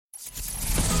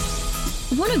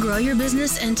Want to grow your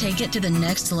business and take it to the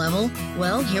next level?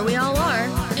 Well, here we all are,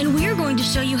 and we're going to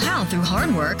show you how through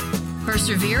hard work,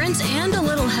 perseverance, and a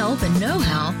little help and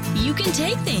know-how, you can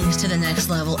take things to the next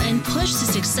level and push the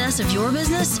success of your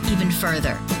business even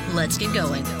further. Let's get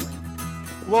going.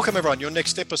 Welcome, everyone. Your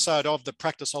next episode of the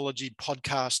Practiceology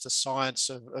podcast, the science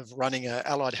of running an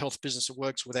allied health business that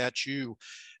works without you.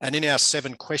 And in our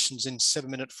 7 questions in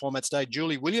 7-minute format today,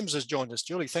 Julie Williams has joined us.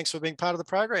 Julie, thanks for being part of the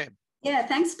program. Yeah,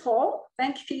 thanks, Paul.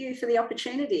 Thank you for the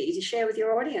opportunity to share with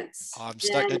your audience. I'm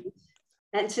stoked.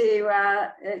 And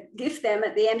to give them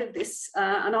at the end of this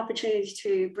an opportunity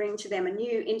to bring to them a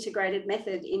new integrated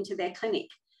method into their clinic,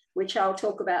 which I'll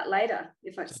talk about later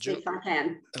if I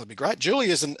can. That'll be great.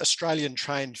 Julie is an Australian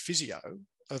trained physio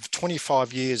of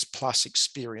 25 years plus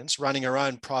experience running her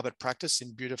own private practice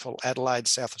in beautiful Adelaide,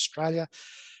 South Australia.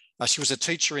 She was a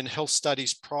teacher in health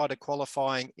studies prior to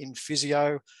qualifying in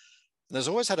physio. And has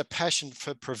always had a passion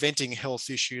for preventing health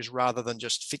issues rather than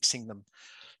just fixing them.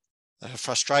 Her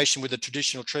frustration with the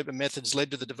traditional treatment methods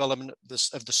led to the development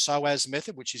of the SOAS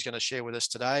method, which he's going to share with us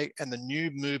today, and the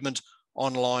New Movement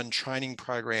online training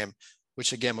program,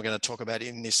 which again, we're going to talk about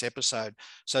in this episode.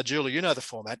 So Julie, you know the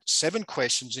format, 7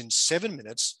 questions in 7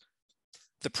 minutes.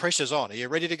 The pressure's on. Are you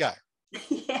ready to go?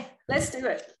 Yeah, let's do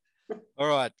it. All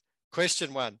right.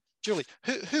 Question 1. Julie,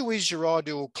 who is your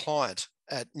ideal client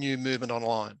at New Movement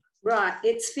Online? Right,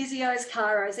 it's physios,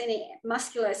 chiros, any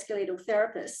musculoskeletal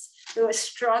therapists who are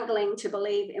struggling to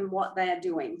believe in what they are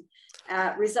doing,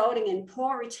 resulting in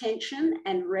poor retention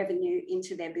and revenue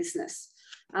into their business.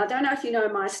 I don't know if you know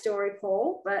my story,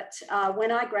 Paul, but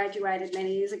when I graduated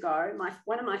many years ago,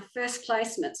 one of my first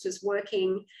placements was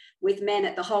working with men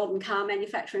at the Holden car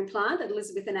manufacturing plant at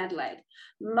Elizabeth and Adelaide.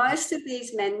 Most of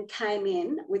these men came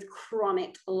in with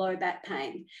chronic low back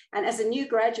pain. And as a new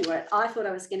graduate, I thought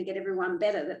I was going to get everyone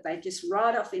better, that they'd just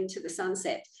ride off into the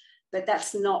sunset. But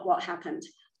that's not what happened.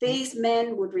 These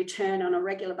men would return on a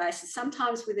regular basis,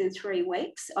 sometimes within 3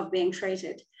 weeks of being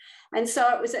treated. And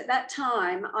so it was at that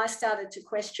time I started to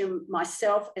question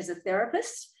myself as a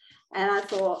therapist. And I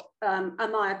thought, am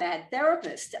I a bad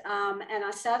therapist? And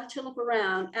I started to look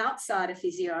around outside of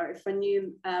physio for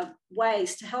new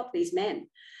ways to help these men.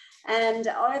 And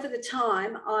over the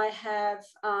time, I have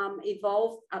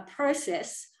evolved a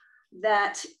process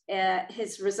that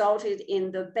has resulted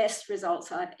in the best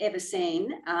results I've ever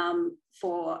seen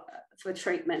for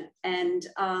treatment. And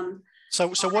So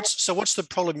what's the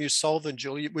problem you're solving,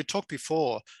 Julie? We talked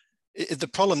before. The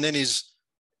problem then is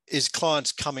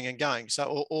clients coming and going,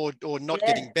 so or not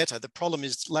getting better. The problem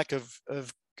is lack of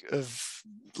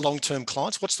long-term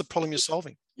clients. What's the problem you're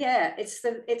solving? Yeah, it's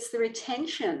the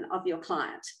retention of your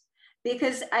client,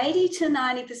 because 80 to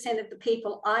 90% of the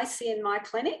people I see in my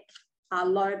clinic are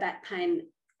low back pain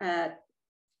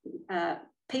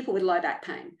people with low back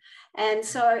pain. And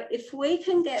so if we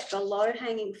can get the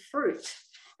low-hanging fruit,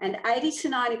 and 80 to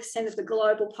 90% of the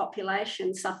global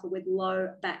population suffer with low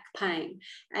back pain.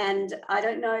 And I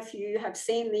don't know if you have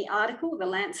seen the article, the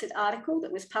Lancet article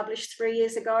that was published 3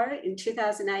 years ago in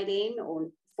 2018 or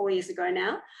 4 years ago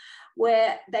now,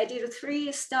 where they did a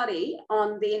 3-year study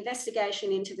on the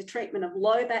investigation into the treatment of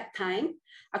low back pain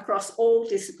across all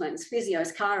disciplines,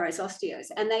 physios, chiros, osteos.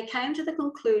 And they came to the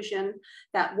conclusion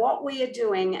that what we are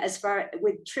doing as far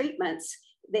with treatments,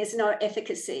 there's no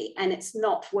efficacy and it's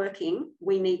not working.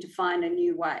 We need to find a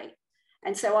new way.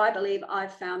 And so I believe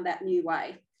I've found that new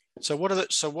way. So what are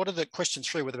the question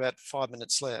 3 with about 5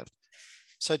 minutes left?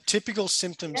 So typical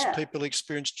symptoms people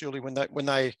experience, Julie, when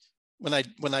they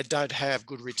don't have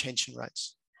good retention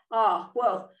rates. Oh,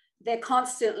 well, they're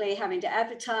constantly having to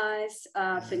advertise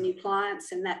for new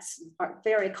clients, and that's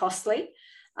very costly.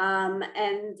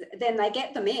 And then they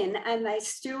get them in and they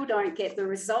still don't get the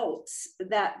results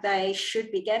that they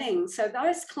should be getting. So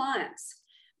those clients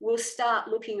will start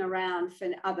looking around for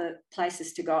other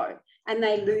places to go, and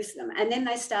they lose them. And then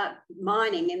they start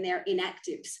mining in their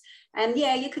inactives. And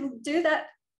yeah, you can do that,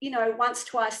 once,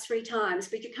 twice, 3 times,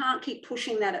 but you can't keep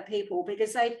pushing that at people,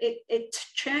 because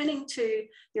it's churning to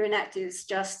your inactives.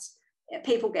 Just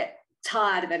people get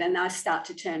tired of it and they start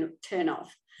to turn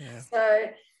off. Yeah. So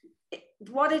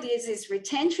what it is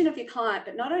retention of your client,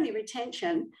 but not only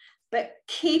retention, but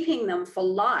keeping them for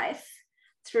life.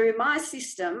 Through my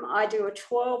system, I do a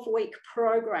 12-week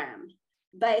program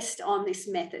based on this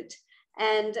method.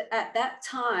 And at that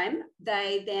time,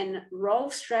 they then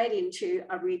roll straight into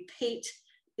a repeat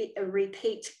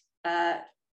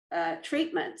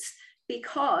treatments,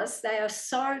 because they are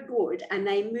so good and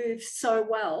they move so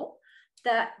well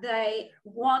that they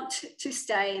want to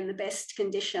stay in the best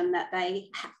condition that they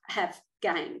have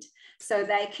gained. So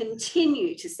they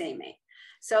continue to see me.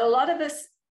 So a lot of us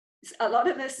A lot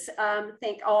of us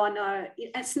think, oh, no,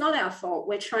 it's not our fault.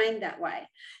 We're trained that way.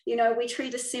 You know, we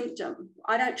treat a symptom.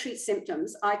 I don't treat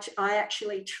symptoms. I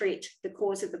actually treat the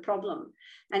cause of the problem.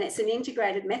 And it's an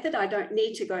integrated method. I don't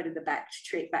need to go to the back to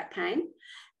treat back pain.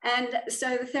 And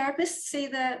so the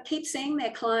therapists keep seeing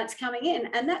their clients coming in,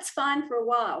 and that's fine for a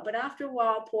while. But after a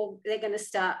while, Paul, they're going to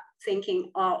start thinking,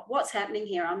 oh, what's happening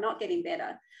here? I'm not getting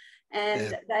better.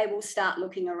 And they will start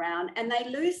looking around, and they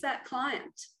lose that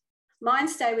client. Mine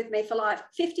stay with me for life.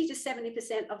 50 to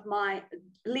 70% of my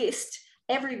list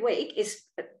every week is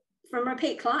from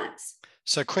repeat clients.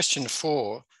 So question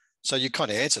 4, so you kind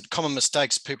of answered, common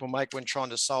mistakes people make when trying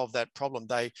to solve that problem.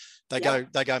 They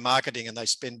go marketing, and they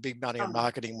spend big money on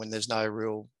marketing when there's no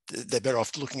real, they're better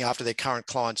off looking after their current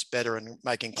clients better and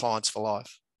making clients for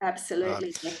life.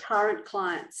 Absolutely. Their current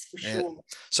clients, for sure.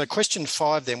 So question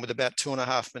 5 then, with about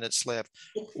 2.5 minutes left,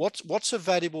 what's a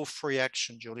valuable free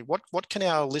action, Julie? What can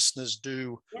our listeners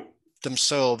do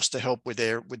themselves to help with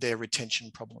their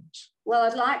retention problems? Well,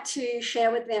 I'd like to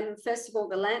share with them, first of all,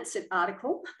 the Lancet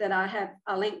article that I have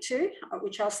a link to,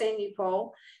 which I'll send you,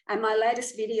 Paul, and my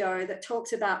latest video that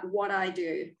talks about what I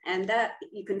do. And that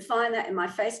you can find that in my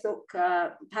Facebook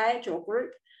page or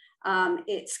group.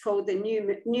 It's called the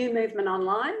New Movement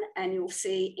Online, and you'll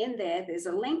see in there's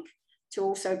a link to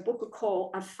also book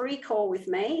a free call with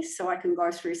me, so I can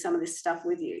go through some of this stuff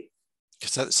with you.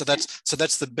 So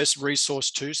that's the best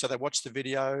resource too. So they watch the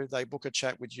video, they book a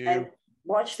chat with you. They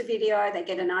watch the video, they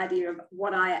get an idea of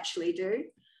what I actually do,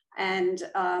 and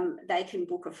they can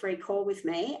book a free call with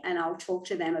me, and I'll talk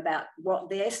to them about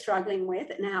what they're struggling with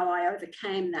and how I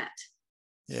overcame that.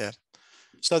 Yeah.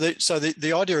 So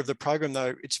the idea of the program,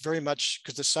 though, it's very much,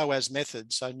 because the SOAS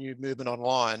method, so New Movement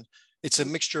Online, it's a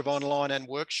mixture of online and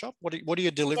workshop. What are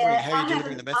you delivering? How are you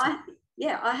delivering the method?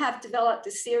 I have developed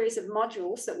a series of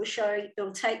modules that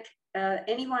it'll take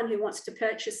anyone who wants to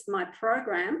purchase my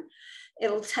program,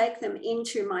 it'll take them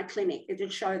into my clinic. It'll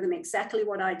show them exactly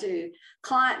what I do.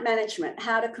 Client management,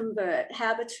 how to convert,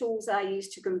 how the tools I use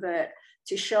to convert,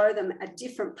 to show them a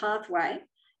different pathway,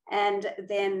 and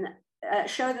then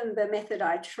show them the method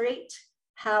I treat,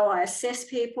 how I assess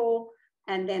people,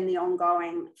 and then the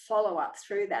ongoing follow-up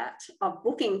through that of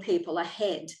booking people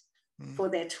ahead for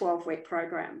their 12-week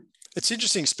program. It's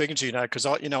interesting speaking to you now, because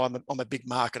I'm a big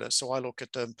marketer, so I look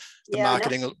at the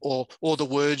marketing or the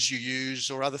words you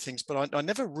use or other things, but I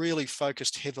never really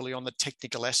focused heavily on the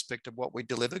technical aspect of what we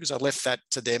deliver, because I left that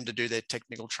to them to do their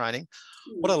technical training.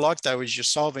 What I like, though, is you're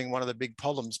solving one of the big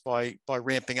problems by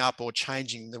ramping up or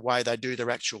changing the way they do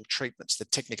their actual treatments, the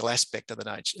technical aspect of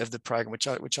the program,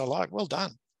 which I like. Well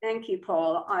done. Thank you,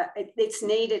 Paul. It's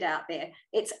needed out there.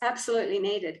 It's absolutely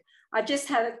needed. I just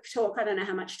had a talk. I don't know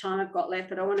how much time I've got left,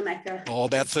 but I want to make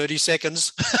about 30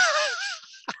 seconds.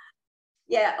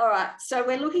 Yeah. All right. So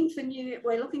we're looking for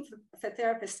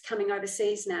therapists coming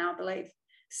overseas now, I believe.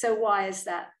 So why is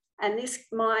that? And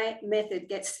my method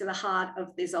gets to the heart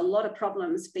of, there's a lot of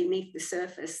problems beneath the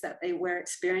surface that we're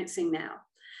experiencing now.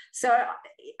 So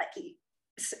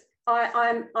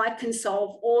I can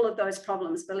solve all of those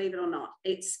problems, believe it or not.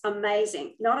 It's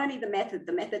amazing. Not only the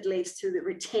method leads to the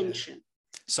retention.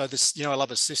 So this, I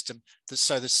love a system.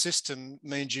 So the system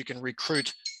means you can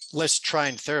recruit less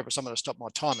trained therapists. I'm going to stop my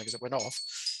timing because it went off.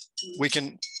 We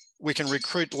can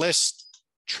recruit less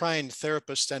trained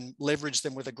therapists and leverage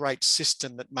them with a great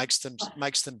system that makes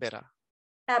them better.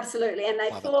 Absolutely, and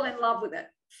they fall in love with it.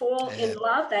 In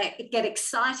love, they get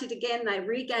excited again. They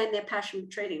regain their passion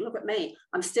for treating. Look at me,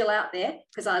 I'm still out there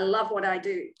because I love what I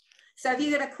do. So have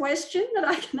you got a question that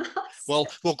I can ask? Well,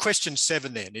 question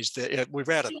 7 then is that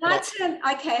we're out of.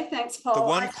 Okay, thanks, Paul.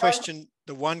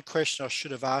 The one question I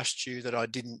should have asked you that I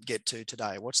didn't get to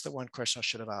today. What's the one question I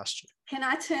should have asked you? Can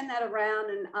I turn that around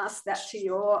and ask that to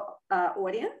your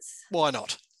audience? Why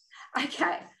not?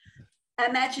 Okay.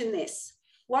 Imagine this.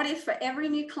 What if for every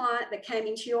new client that came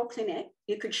into your clinic,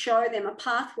 you could show them a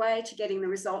pathway to getting the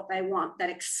result they want that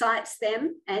excites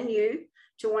them and you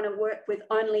to want to work with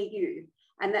only you,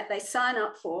 and that they sign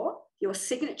up for your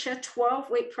signature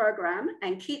 12-week program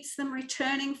and keeps them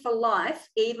returning for life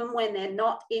even when they're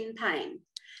not in pain?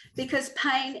 Because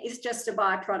pain is just a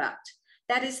byproduct.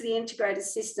 That is the integrated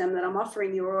system that I'm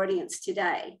offering your audience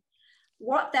today.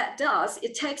 What that does,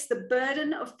 it takes the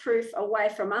burden of proof away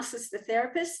from us as the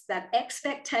therapists, that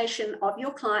expectation of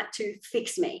your client to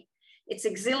fix me. It's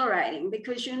exhilarating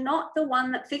because you're not the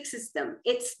one that fixes them.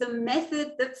 It's the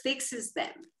method that fixes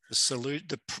them.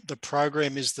 The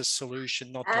program is the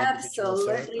solution, not the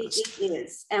Absolutely, it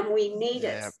is. And we need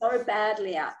it so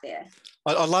badly out there.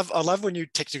 I love when you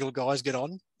technical guys get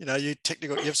on. You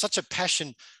have such a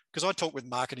passion because I talk with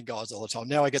marketing guys all the time.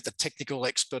 Now I get the technical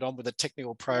expert on with a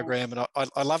technical program, and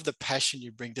I love the passion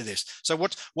you bring to this. So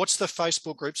what's the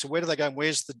Facebook group? So where do they go? And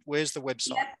where's the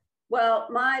website? Yep. Well,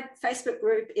 my Facebook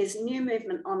group is New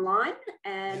Movement Online,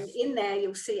 and in there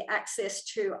you'll see access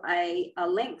to a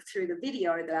link through the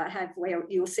video that I have where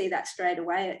you'll see that straight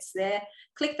away. It's there.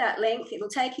 Click that link. It'll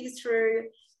take you through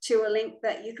to a link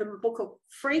that you can book a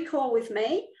free call with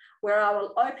me, where I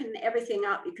will open everything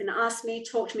up. You can ask me,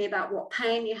 talk to me about what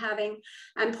pain you're having.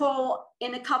 And Paul,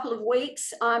 in a couple of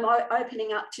weeks, I'm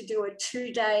opening up to do a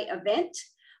 2-day event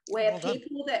where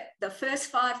the first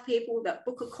 5 people that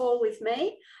book a call with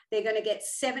me, they're going to get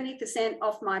 70%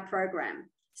 off my program.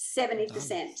 70%,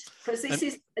 because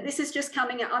this is just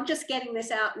coming out. I'm just getting this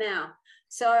out now.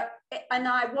 So, and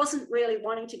I wasn't really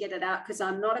wanting to get it out because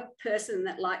I'm not a person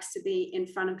that likes to be in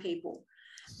front of people.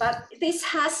 But this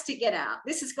has to get out.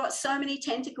 This has got so many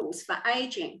tentacles for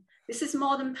aging. This is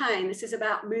more than pain. This is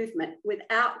about movement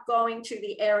without going to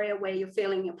the area where you're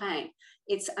feeling your pain.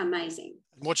 It's amazing.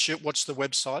 What's the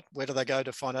website? Where do they go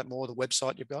to find out more of the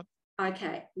website you've got?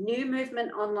 Okay. New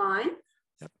Movement Online.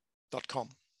 Yep. .com.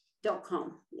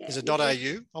 .com. Yeah. Is it .au?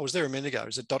 I was there a minute ago.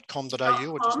 Is it .com.au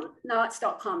or just? No, it's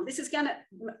 .com. This is going to,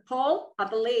 Paul, I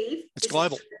believe. It's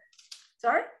global.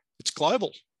 Sorry? It's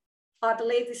global. I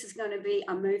believe this is going to be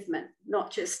a movement,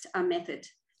 not just a method.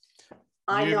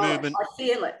 I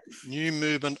feel it.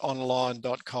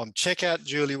 Newmovementonline.com. Check out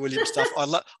Julie Williams' stuff.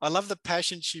 I love the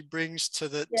passion she brings to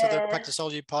the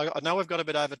Practiceology podcast. I know we've got a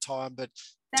bit over time, but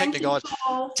technical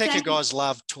guys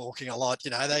love talking a lot.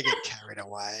 You know, they get carried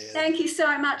away. Thank you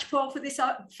so much, Paul, for this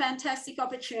fantastic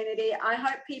opportunity. I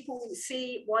hope people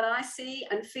see what I see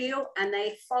and feel, and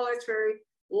they follow through.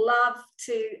 Love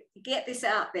to get this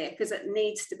out there because it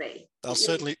needs to be. They'll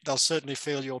certainly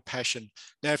feel your passion.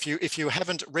 Now, if you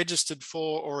haven't registered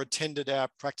for or attended our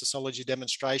Practiceology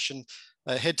demonstration,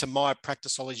 head to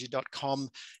mypracticeology.com.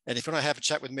 And if you want to have a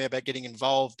chat with me about getting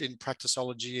involved in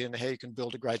Practiceology and how you can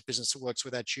build a great business that works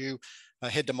without you,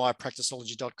 head to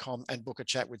mypracticeology.com and book a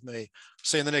chat with me.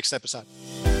 See you in the next episode.